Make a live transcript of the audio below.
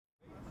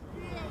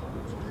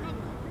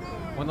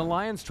When the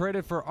Lions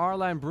traded for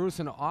Arland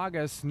in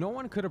August, no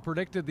one could have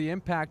predicted the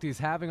impact he's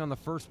having on the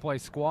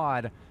first-place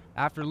squad.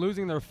 After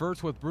losing their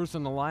first with Bruce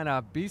in the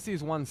lineup,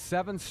 BC's won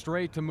 7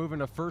 straight to move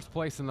into first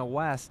place in the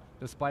West,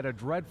 despite a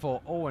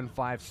dreadful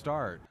 0-5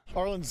 start.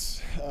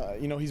 Arland's,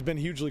 he's been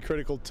hugely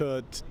critical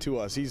to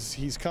us.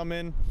 He's come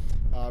in,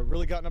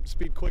 really gotten up to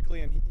speed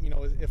quickly, and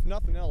if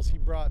nothing else, he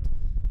brought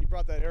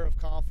that air of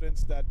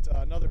confidence, that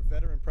another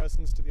veteran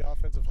presence to the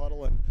offensive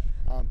huddle, and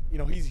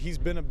he's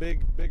been a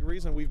big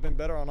reason we've been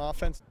better on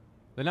offense.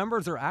 The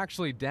numbers are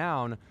actually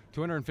down,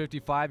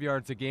 255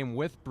 yards a game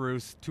with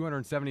Bruce,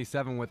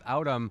 277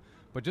 without him,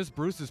 but just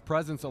Bruce's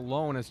presence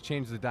alone has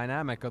changed the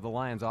dynamic of the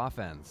Lions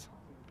offense.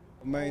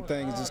 The main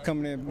thing is just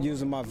coming in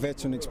using my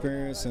veteran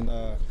experience, and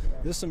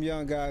there's some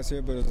young guys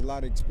here, but there's a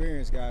lot of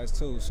experienced guys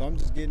too, so I'm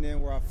just getting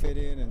in where I fit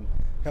in and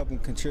helping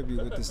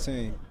contribute with this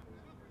team.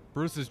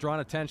 Bruce has drawn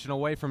attention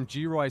away from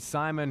G-Roy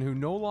Simon, who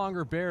no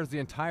longer bears the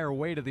entire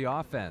weight of the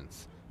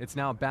offense. It's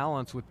now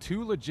balanced with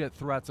 2 legit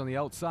threats on the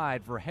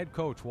outside for head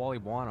coach Wally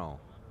Buono.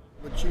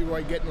 With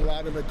G-Roy getting a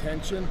lot of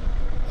attention,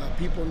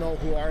 people know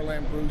who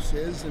Arland Bruce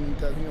is, and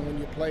when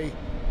you play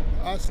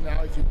us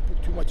now, if you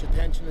put too much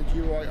attention to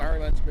G-Roy,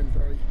 Arland's been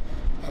very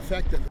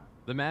effective.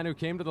 The man who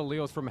came to the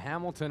Leos from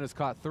Hamilton has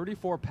caught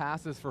 34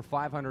 passes for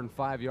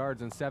 505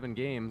 yards in 7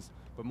 games,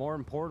 but more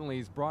importantly,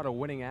 he's brought a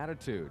winning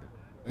attitude.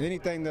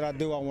 Anything that I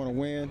do, I want to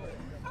win,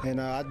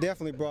 and I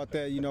definitely brought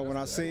that.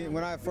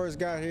 When I first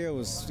got here, it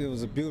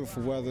was a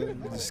beautiful weather.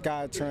 The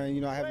sky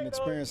train, I haven't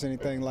experienced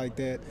anything like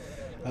that.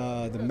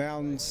 The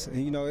mountains,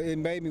 it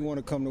made me want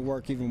to come to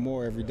work even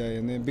more every day.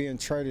 And then being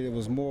traded, it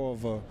was more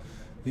of a,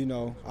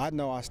 I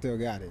know I still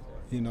got it.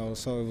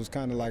 So it was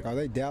kind of like, are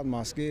they doubting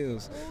my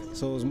skills?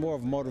 So it was more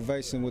of a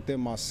motivation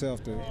within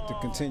myself to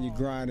continue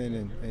grinding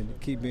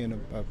and keep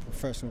being a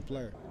professional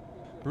player.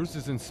 Bruce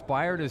has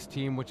inspired his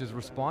team, which has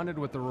responded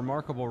with a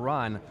remarkable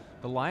run.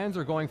 The Lions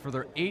are going for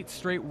their 8th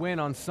straight win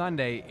on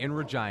Sunday in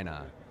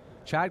Regina.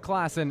 Chad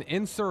Klassen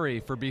in Surrey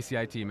for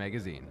BCIT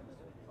Magazine.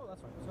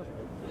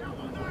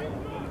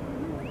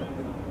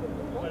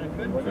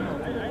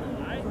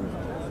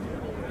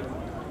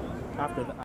 After